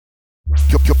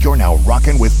You're now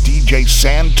rocking with DJ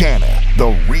Santana,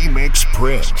 the Remix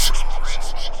Prince.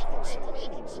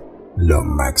 Lo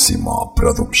Máximo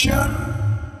Producción.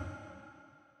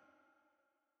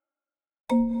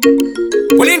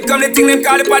 Well, in come the thing them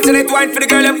call the passionate wine for the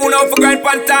girl them moon out for grind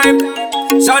pan time.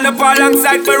 Sound up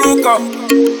alongside Peruco.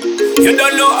 You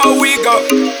don't know how we go.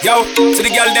 Yo, to the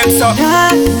girl them so.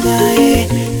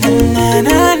 Na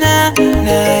na na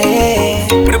na yeah.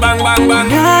 Put a bang bang bang.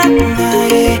 Na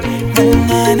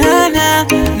na na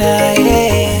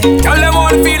yeah. Tell them all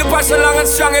feel the passion long and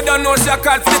strong. You don't know she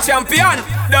called for the champion.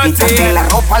 Quítate la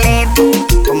ropa lento,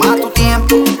 toma tu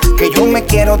tiempo, que yo me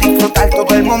quiero disfrutar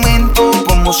todo el momento.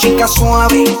 Con música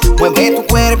suave, mueve tu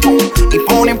cuerpo y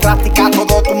pon en práctica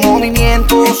todo tu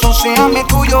movimiento. Ensuciame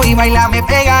tuyo y bailame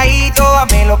pegadito.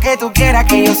 Hazme lo que tú quieras,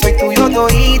 que yo soy tuyo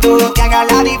todito. Que haga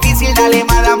la difícil, dale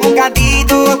más, dame un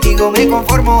gatito. Contigo me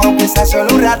conformo, aunque sea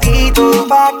solo un ratito.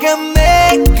 Pa' que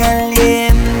me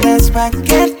calientes, pa'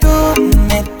 que tú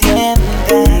me tiendas.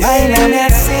 Bailame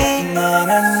así, na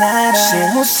na na,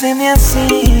 sedúceme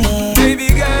así, baby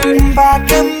girl. Pa'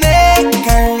 que me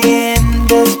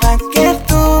calientes, pa' que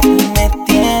tú me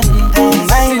tiendas.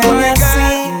 Bailame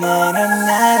así, na na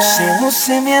na,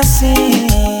 sedúceme así.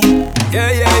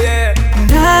 Yeah, yeah, yeah.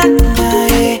 Na na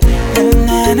yeah,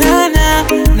 na na na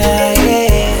na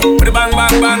yeah. Put a bang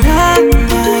bang bang. Na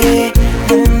na yeah,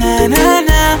 na na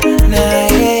na na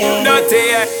yeah. Dirty,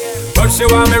 yeah. But she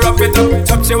want me rough it up,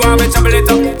 chop she want me trouble it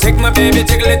up. Take my baby,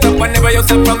 jiggle it up, whenever you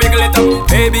stop and wiggle it up.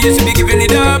 Baby, you should be giving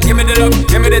it up, give me the love,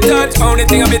 give me the touch. Only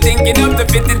thing I be thinking of to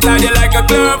fit inside you like a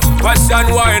glove. Passion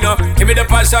wine, give me the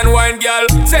passion wine, girl.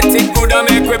 Set it good and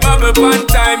make we bubble fun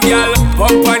time, girl.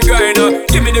 Pump and grind,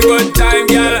 give me the good time,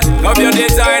 girl. Love your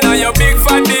design and your big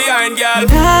fat behind, girl.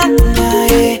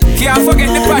 Can't forget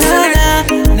the passion,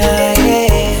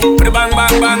 put a bang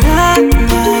bang bang.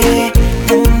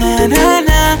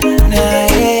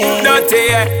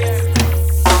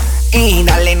 Y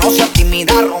dale, no seas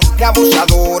tímida, rompe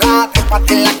abusadora.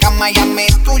 Trépate en la cama y hazme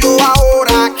tuyo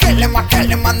ahora. Que le más,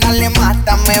 dale,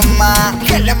 mátame más.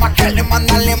 Que le más, dale,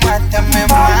 mátame más.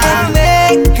 Pa' que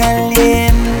me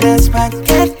calientes, pa'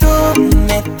 que tú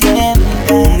me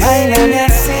tiendas. Bailame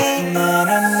así, na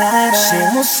na na,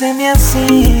 sedúceme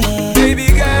así, baby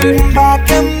girl. Pa'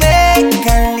 que me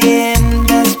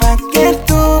calientes, pa' que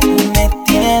tú me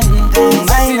tiendas.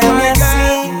 Bailame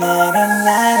así, na na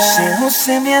na,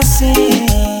 sedúceme así.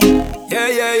 Yeah,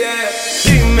 yeah, yeah.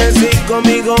 Dime si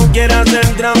conmigo quieres hacer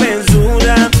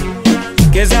travesura,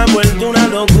 que se ha vuelto una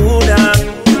locura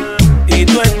y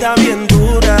tú estás bien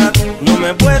dura, no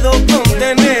me puedo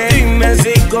contener. Dime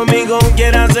si conmigo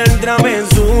quieres hacer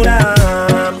travesura,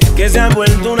 que se ha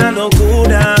vuelto una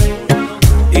locura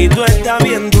y tú estás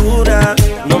bien dura,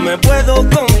 no me puedo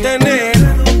contener,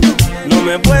 no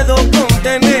me puedo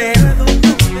contener,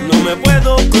 no me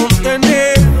puedo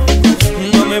contener,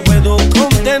 no me puedo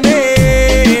contener.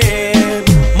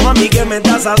 Mami, ¿qué me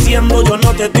estás haciendo? Yo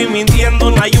no te estoy mintiendo.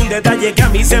 No hay un detalle que a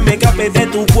mí se me escape de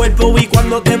tu cuerpo. Y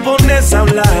cuando te pones a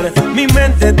hablar, mi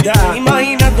mente está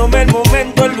imaginándome el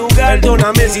momento, el lugar.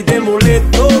 Perdóname si te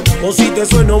molesto o si te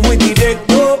sueno muy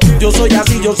directo. Yo soy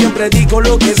así, yo siempre digo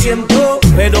lo que siento,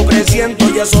 pero presiento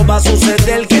y eso va a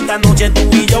suceder. Que esta noche tú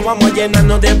y yo vamos a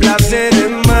llenarnos de placeres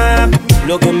más.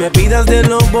 Lo que me pidas te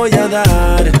lo voy a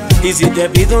dar. Y si te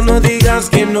pido no digas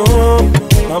que no.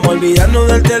 Vamos a olvidarnos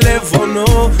del teléfono.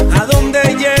 ¿A dónde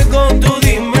llego? Tú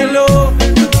dímelo.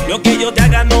 Lo que yo te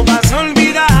haga no vas a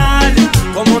olvidar.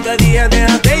 Como te dije,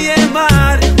 déjate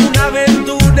llevar. Una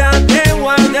aventura te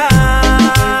voy a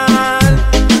dar.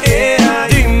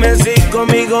 Dime si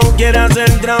conmigo quieres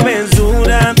hacer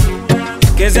travesura,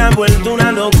 que se ha vuelto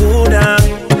una locura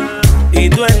y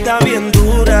tú estás bien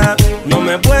dura, no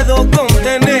me puedo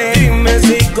contener. Dime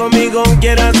si conmigo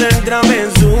quieres hacer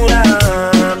travesura,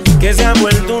 que se ha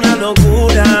vuelto una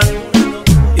locura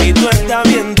y tú estás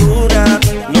bien dura,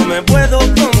 no me puedo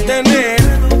contener,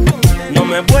 no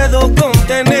me puedo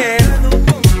contener,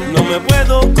 no me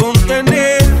puedo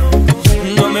contener,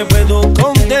 no me puedo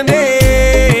contener.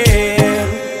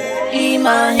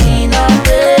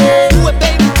 Imagínate,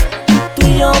 tú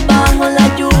y yo bajo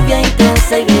la lluvia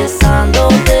intensa y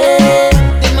besándote.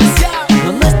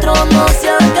 Lo nuestro no se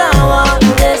acaba,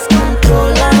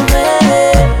 descontrólame.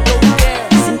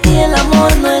 Sin ti el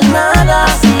amor no es nada,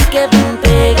 así que ven,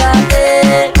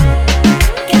 pégate,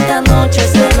 que esta noche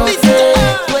se nos dé.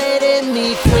 Tú eres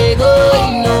mi fuego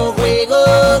y no juego.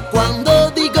 Cuando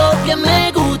digo que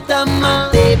me gusta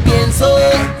más, te pienso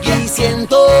y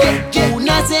siento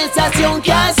una sensación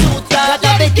que asusta.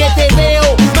 Cada vez que te veo,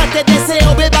 más te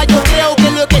deseo, beba, yo creo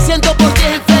que lo que siento por ti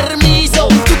es enfermizo.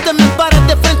 Tú te me paras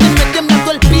de frente y me tiembla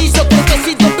todo el piso, porque he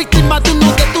sido víctima de un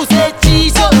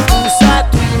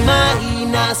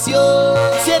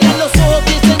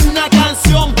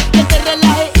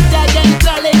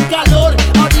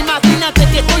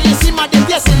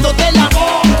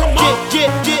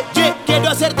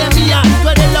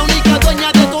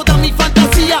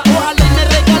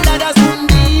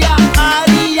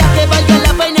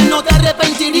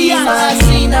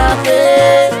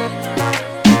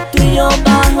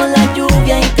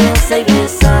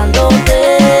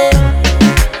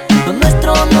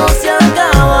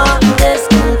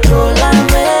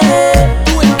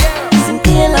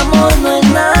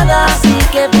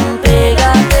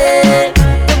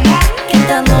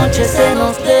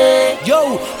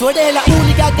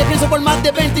amiga que pienso por más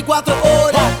de 24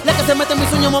 horas. La que se mete en mis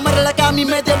sueños, me relaja a mi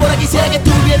mente. Ahora quisiera que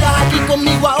estuvieras aquí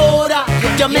conmigo ahora.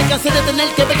 Ya me cansé de tener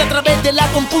que ver a través de la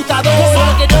computadora.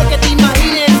 Solo quiero que te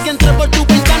imagines que entré por tu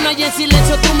ventana y en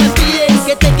silencio tú me pides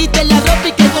que te quites la ropa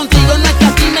y que contigo no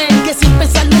escatime. Que sin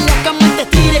pensarlo en la cama te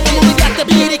tire, como mi día te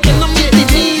pide y que no me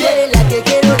intimide. La que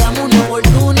quiero, dame una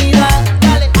oportunidad.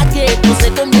 Dale a que esto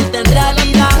se convierta en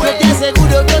realidad. Pues te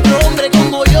aseguro que otro hombre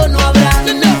como yo no habrá.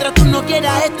 Y mientras tú no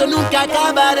quieras, esto nunca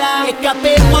acabará.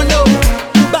 Escapémonos,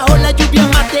 bajo la lluvia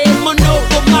matémonos,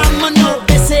 comámonos,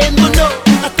 besémonos,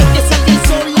 hasta que salga el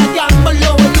sol,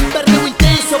 hagámoslo. En un perreo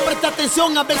intenso, presta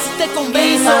atención a ver si te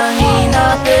convenzo.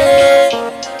 Imagínate,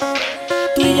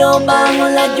 tú y yo bajo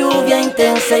la lluvia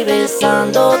intensa y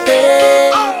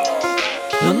besándote.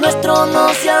 Lo nuestro no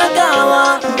se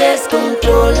acaba,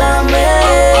 descontrólame.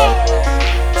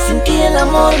 Sin ti el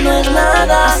amor no es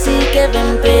nada, así que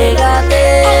ven,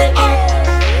 pégate,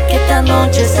 que esta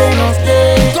noche se nos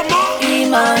dé.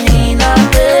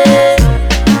 Imagínate,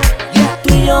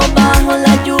 tú y yo bajo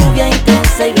la lluvia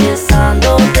intensa y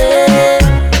besándote.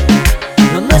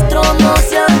 Lo nuestro no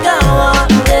se acaba,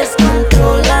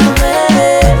 descontrólame.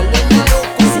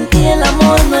 Sin ti el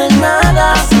amor no es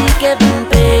nada, así que ven,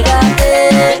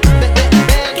 pégate,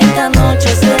 que esta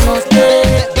noche se nos dé.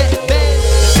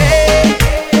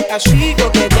 Así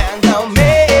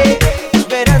coqueteándome,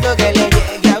 esperando que le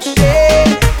llegue a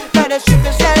usted, para así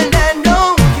empezar la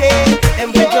noche,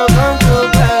 envuelto con tu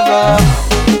cuerpo.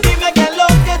 Dime qué es lo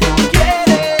que tú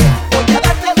quieres, voy a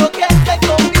darte lo que te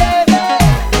conviene.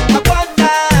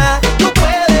 Aguanta, tú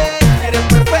puedes, eres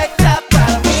perfecta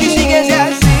para mí. Si sigues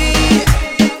así,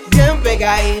 bien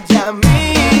pegadita a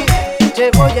mí,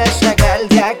 te voy a sacar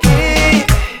de aquí,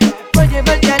 voy a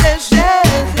llevarte al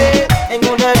esencia en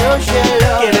una noche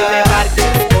loca. Quiero llevarte,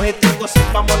 coge tus cosas,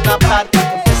 vamos a parte.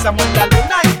 Empezamos en la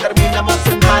luna y terminamos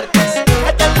en martes.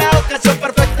 Esta es la ocasión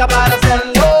perfecta para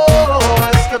hacerlo.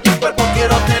 Es que tu cuerpo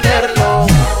quiero tenerlo.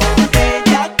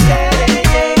 Ella quiere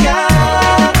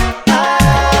llegar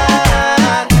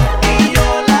y yo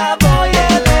la voy a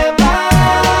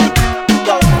elevar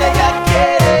donde ella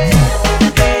quiere.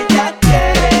 Ella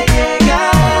quiere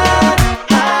llegar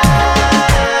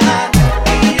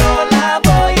y yo la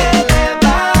voy a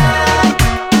elevar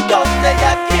donde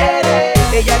ella quiere.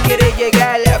 Ella quiere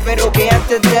llegar, pero que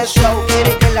antes de eso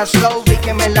quiere que la sobe y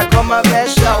que me la coma a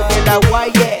beso, que la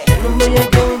guaye en un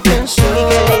muñeco intenso y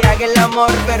que le haga el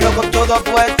amor pero con todo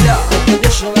puesto. Que de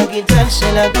eso va a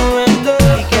quitarse la atuendo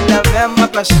y que la veamos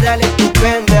pasar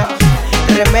estupenda.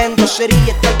 Tremendo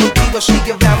sería estar contigo, así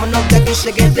que vámonos de aquí,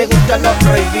 sé que te gusta lo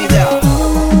prohibido.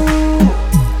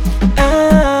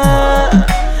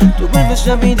 Tu cuerpo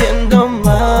está pidiendo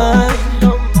más,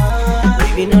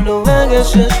 baby, no lo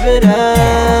hagas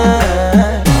esperar.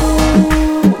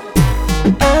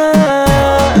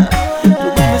 Tu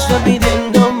cuerpo está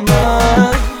pidiendo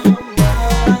más,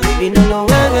 baby, no lo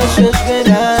hagas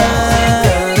esperar.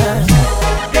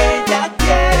 Ella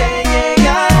quiere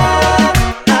llegar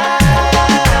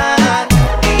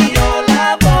y yo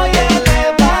la voy a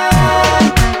elevar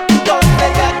donde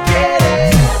ella quiere.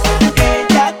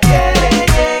 Ella quiere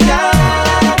llegar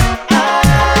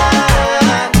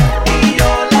y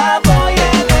yo la voy a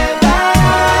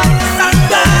elevar.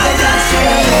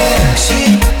 Sí,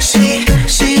 sí,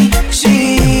 sí,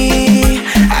 sí,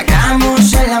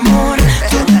 hagamos el amor,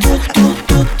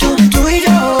 tú y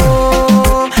yo.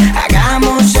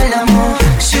 Hagamos el amor,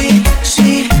 sí,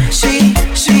 sí, sí,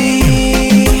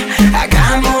 sí,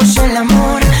 hagamos el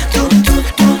amor,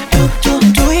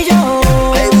 tú y yo.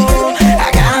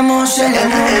 Hagamos el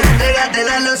amor. Entrégate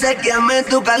la luz, quédame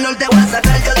tu calor, te voy a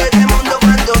sacar yo de este mundo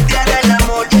cuando te haga el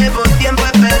amor. Llevo tiempo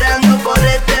esperando por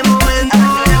este momento,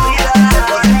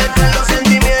 por entre los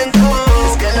sentimientos.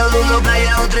 Es que lo dudo que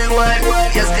haya otro igual,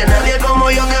 y es que nadie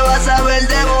como yo te va a saber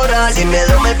devorar. Si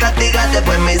miedo me castigaste,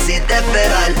 pues me hiciste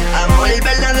esperar. Amor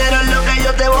verdadero es lo que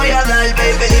yo te voy a dar,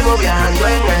 baby. Vivo viajando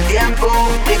en el tiempo,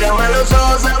 mírame a los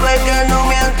ojos, sabes que no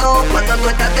miento. Cuando tú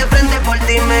estás de frente por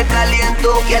ti me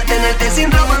caliento, y al tenerte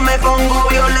sin ropa me pongo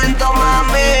violento,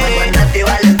 mami. Aguántate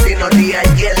Valentino, Real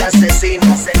y el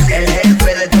asesino, el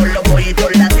jefe de todos los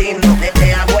pollitos latinos.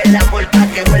 Te hago el amor pa'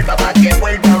 que vuelva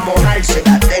a mojarse.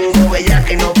 La tengo bella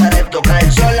que no para de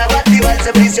tocar. Sola va a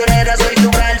activarse, prisionera, soy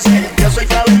tu cárcel. Yo soy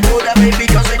tu aventura, baby,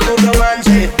 yo soy tu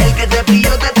romance. El que te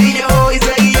pilló y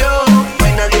seguí yo. No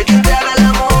hay nadie que te haga el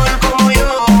amor como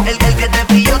yo. El que te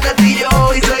pilló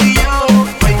y seguí yo.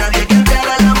 No hay nadie que te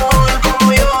haga el amor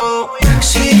como yo.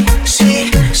 Sí,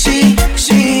 sí, sí,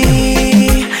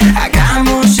 sí,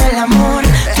 hagamos el amor,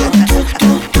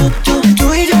 tú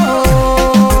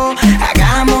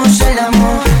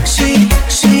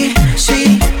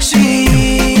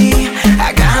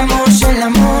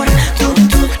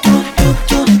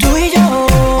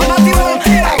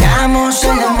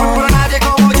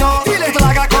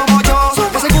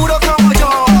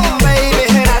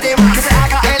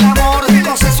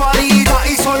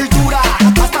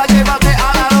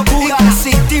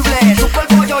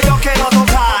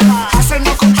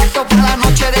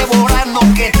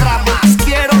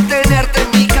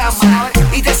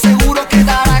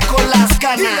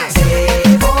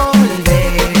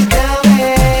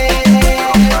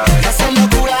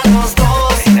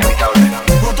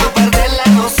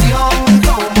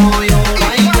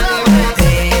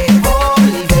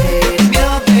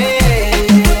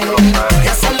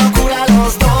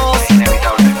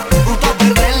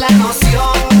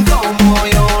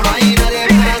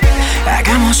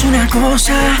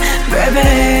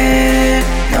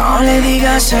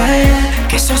vas a ver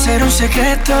que eso será un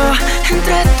secreto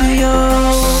entre tú y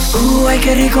yo. Ay,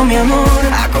 qué rico mi amor,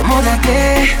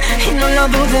 acomódate y no lo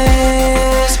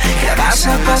dudes, que vas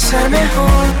a pasar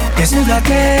mejor.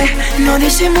 Desnúdate, no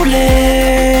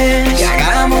disimules y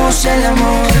hagamos el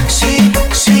amor. Sí,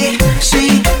 sí,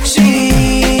 sí,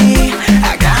 sí,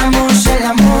 hagamos el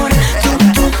amor.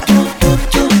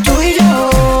 Tú y yo,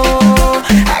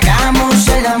 hagamos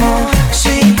el amor.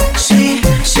 Sí, sí,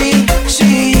 sí,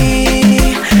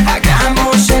 sí,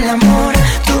 hagamos el amor.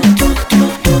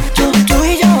 Tú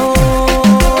y yo,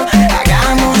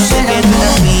 hagamos el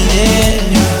amor.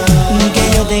 Que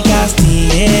yo te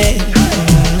castigue,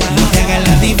 no te hagas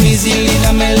la difícil y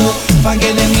dámelo pa'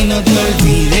 que de mí no te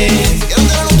olvides.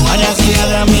 Ahora si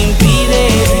nada me impide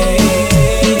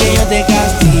que yo te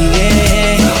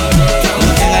castigue,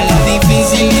 no te hagas la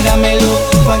difícil y dámelo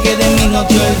pa' que de mí no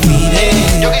te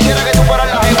olvides. Yo quisiera que tú fueras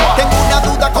la misma. Tengo una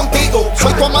duda contigo,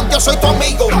 soy tu amante o soy tu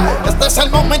amigo. Este es el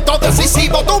momento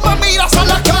decisivo, tú me miras a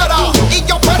la cara y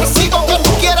yo percibo que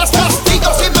tú quieres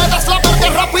castigo. Si me das la verde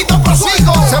rápido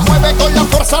prosigo. Se mueve con la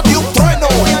fuerza de un trueno.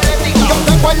 Yo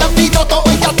tengo el antídoto,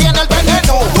 ella tiene el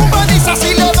veneno. Tú me dices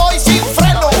si le doy sin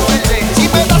freno. Si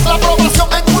me das la aprobación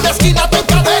en una esquina te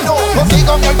encadeno.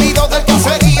 Contigo me olvido del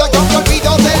caserío, yo me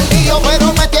olvido del lío,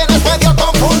 pero me tienes medio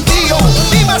confundido.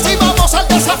 Dime si vamos al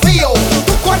desafío.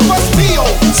 Tu cuerpo es mío,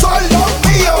 solo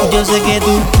mío. Yo sé que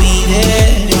tú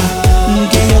pides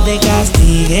que yo te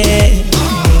castigue,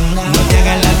 no te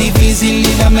hagas la difícil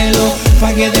y dámelo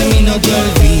pa' que de mí no te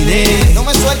olvides. No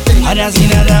me sueltes. Ahora si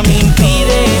nada me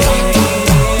impide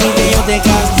que yo te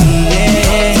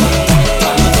castigue,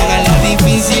 no te hagas la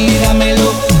difícil y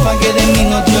dámelo pa' que de mí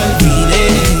no te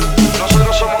olvides.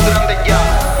 Nosotros somos grandes ya.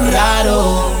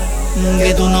 Raro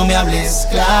que tú no me hables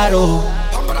claro.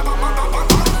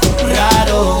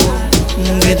 Raro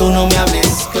que tú no me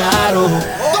hables claro.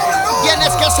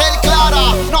 Tienes que ser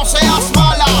clara, no seas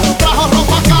mala. Trajo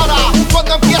ropa cara,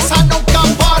 cuando empieza nunca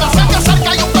para. Se te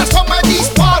acerca y un beso me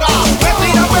dispara. Me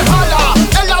tira, me jala,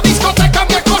 en la discoteca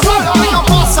me controla. Y no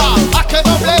pasa, a que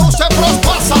W se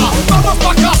prospasa. Vamos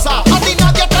pa' casa, a ti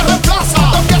nadie te reemplaza.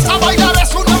 Cuando empieza a bailar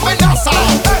es una amenaza.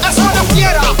 Es una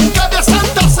fiera que de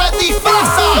santa se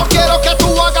disfraza. No quiero que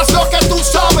tú hagas lo que tú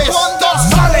sabes. Cuando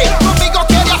sale, conmigo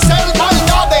quiere hacer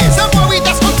maldades. Se mueve y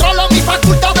descontrola mis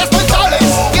facultades mentales.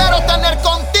 Quiero tener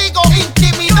contigo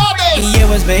intimidades. Y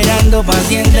llevo esperando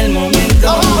paciente el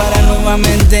momento para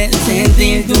nuevamente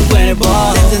sentir tu cuerpo.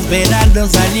 Desesperado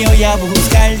salió ya a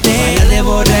buscarte, para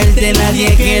devorarte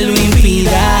nadie que lo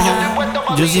impida.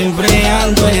 Yo siempre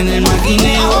ando en el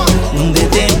maquineo. Donde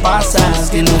te pasas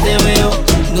que no te veo,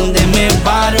 donde me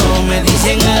paro me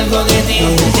dicen algo de ti.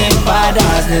 Donde te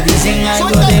paras me dicen algo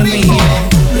de mí.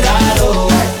 Raro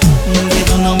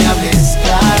que tú no me hables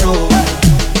claro.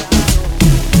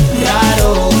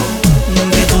 Raro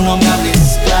que tú no me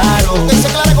hables claro.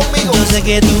 Yo sé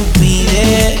que tú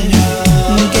pides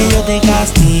que yo te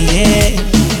castigue,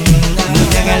 no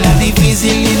te hagas la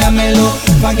difícil y dámelo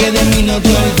pa' que de mí no te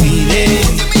olvides.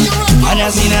 Ahora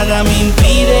si nada me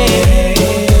impide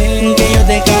que yo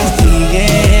te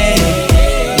castigue,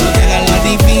 no te hagas la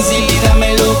difícil y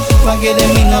dámelo pa' que de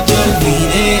mí no te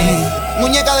olvides.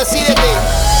 Muñeca, decídete.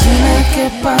 Dime qué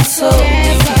pasó,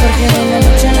 porque de la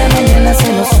noche a la mañana se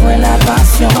nos fue la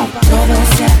pasión. Todo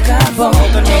se acabó,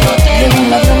 llegó un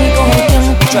ladrón y con el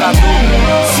tiempo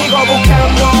sigo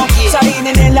buscando salir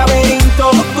en el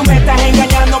laberinto. Tú me estás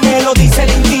engañando, me lo dice el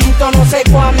instinto. No sé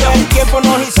cuándo el tiempo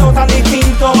nos hizo tan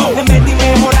distintos. En vez de ir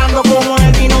mejorando como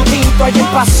el vino tinto. Hay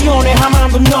pasiones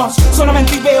amándonos,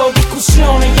 solamente veo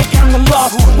discusiones y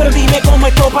escándalos. Pero dime cómo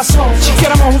esto pasó. Si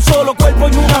éramos un solo cuerpo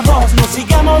y una voz, no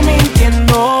sigamos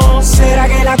mintiendo. ¿Será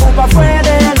que la culpa fue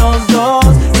de los dos?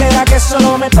 ¿Será que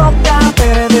solo me toca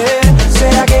perder?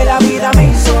 ¿Será que la vida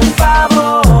me hizo un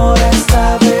favor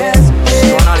esta vez?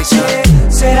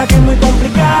 ¿Será que es muy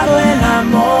complicado el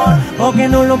amor? ¿O que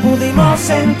no lo pudimos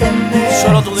entender?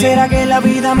 ¿Será que la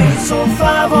vida me hizo un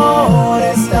favor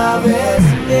esta vez?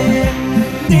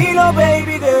 Dilo,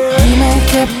 baby girl. Dime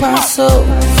qué pasó,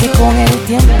 que con el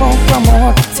tiempo tu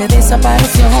amor se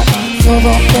desapareció.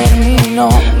 Todo terminó,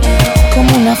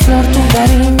 como una flor tu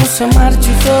cariño se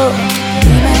marchitó.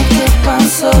 Dime qué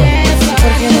pasó,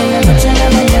 porque de la noche a la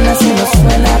mañana se nos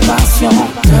fue la pasión.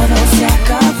 Todo se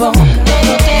acabó,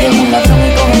 llegó un ladrón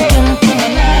y con el tiempo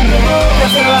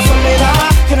prefiero la soledad,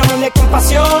 que no me dé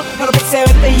compasión. No lo quise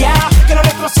verte ya, que lo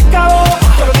nuestro se acabó.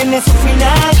 Todo tiene su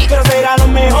final, pero será lo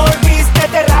mejor.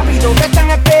 Vístete rápido, te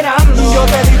están esperando. Yo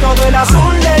te di todo el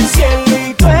azul del cielo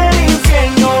y tú el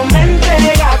infierno me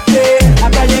entregaste.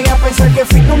 Acá llegué a pensar que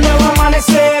fui un nuevo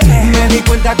amanecer. Me di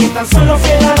cuenta que tan solo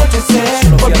fue el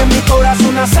anochecer, porque en mi corazón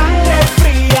una sangre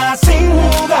fría.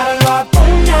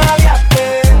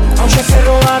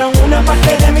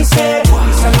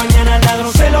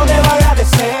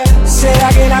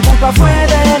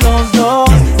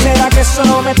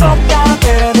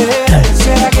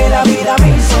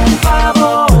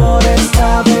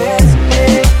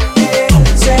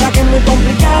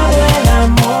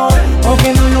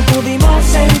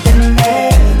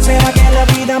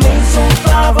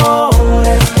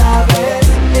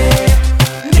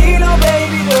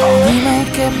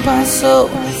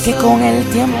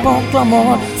 tu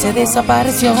amor se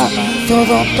desapareció,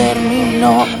 todo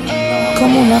terminó.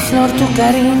 Como una flor tu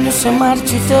cariño se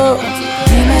marchitó.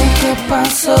 Dime qué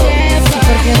pasó,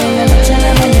 porque de la noche a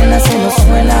la mañana se nos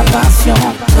fue la pasión.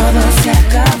 Todo se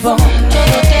acabó,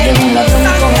 llegó un ladrón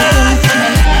con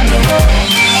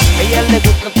ella le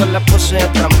gusta toda la pose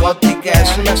trambótica,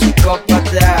 es una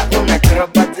psicópata, una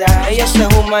acróbata. Ella se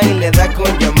fuma y le da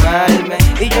con llamarme,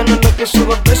 y yo no lo que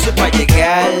subo veces para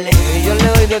llegarle. Y yo le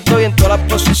doy de todo en todas las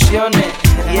posiciones,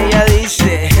 y ella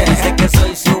dice que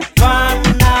soy su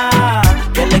pana,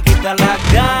 que le quita la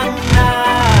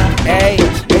gana. Ey,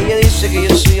 ella dice que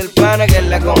yo soy el pana que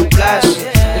la complace,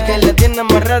 el que la tiene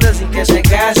amarrada sin que se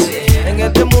case. En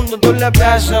este mundo tú la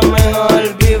pasas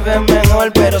mejor, vive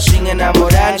mejor, pero sin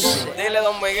enamorarse. Dile,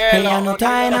 don Miguel. Ella no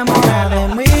está enamorada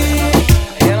de mí.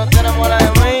 Ella no está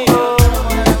enamorada de mí.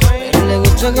 Pero le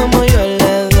gusta como yo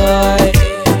le doy.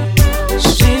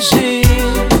 Sí, sí.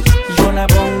 Yo la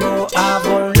pongo a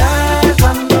volar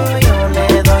cuando yo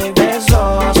le doy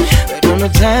besos. Pero no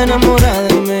está enamorada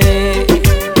de mí.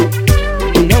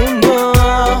 No,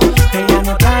 no. Ella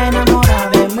no está enamorada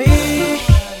de mí.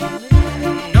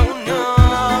 No,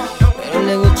 no. Pero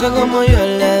le gusta como yo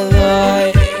le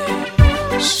doy.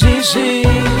 Sí, sí.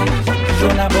 Yo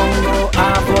la pongo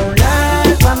a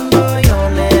volar cuando yo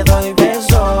le doy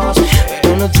besos.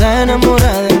 Pero no está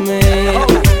enamorada de mí.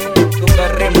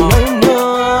 No,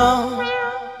 no.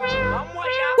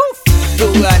 Tú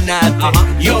ganaste,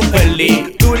 yo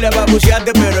perdí. Tú la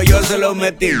babuceaste, pero yo se lo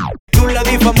metí. Tú la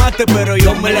difamaste, pero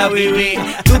yo me la viví.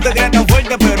 Tú te crees tan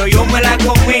fuerte, pero yo me la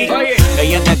comí.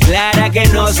 Ella está clara que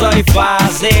no soy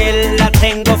fácil. La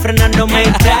tengo frenándome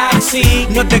el taxi.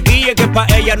 No te guilles que pa'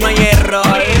 ella no hay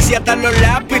error. Si hasta los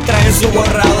lápiz traen su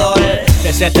borrador.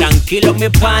 Dese tranquilo mi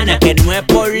pana, que no es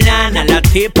por lana. La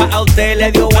tipa a usted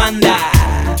le dio banda.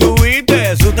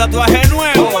 ¿Tuviste su tatuaje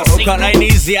nuevo? Busca las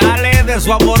iniciales de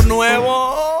su amor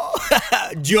nuevo.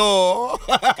 Yo.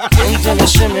 ¿Quién te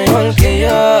besa mejor que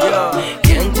yo?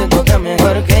 ¿Quién te toca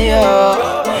mejor que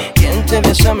yo? ¿Quién te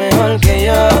besa mejor que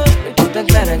yo? Tú estás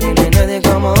clara que no hay nadie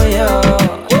como yo.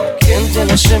 ¿Quién te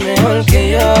besa mejor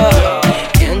que yo?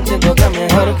 ¿Quién te toca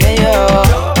mejor que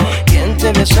yo? ¿Quién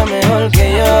te besa mejor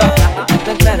que yo? Tú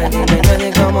estás clara que no hay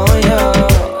nadie como yo.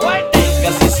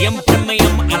 Casi siempre me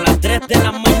llama a las 3 de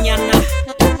la mañana.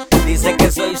 Dice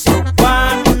que soy su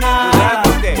pana,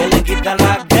 que le quita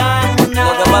la gana.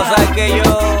 Lo que pasa es que yo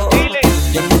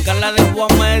nunca la dejo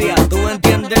a media. Tú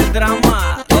entiendes el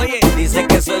drama. Oye, dice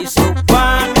que soy su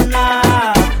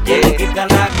pana, que le quita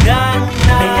la gana.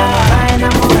 Ella no está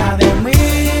enamorada de mí.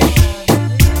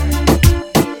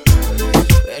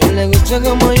 Pero le gusta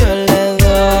como yo le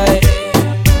doy.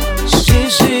 Sí,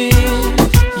 sí.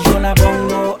 Yo la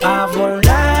pongo a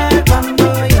volar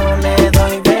cuando yo le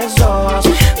doy besos.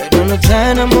 Pero no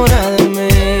está enamorada de mí.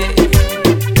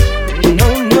 No,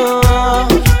 no.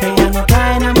 Ella no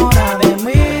está enamorada de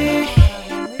mí.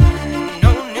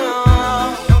 No, no.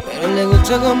 Pero le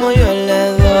gusta como yo le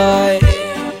doy.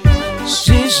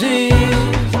 Sí, sí.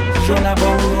 Yo la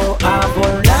pongo a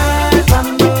volar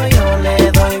cuando yo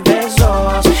le doy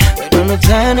besos. Pero no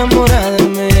está enamorada.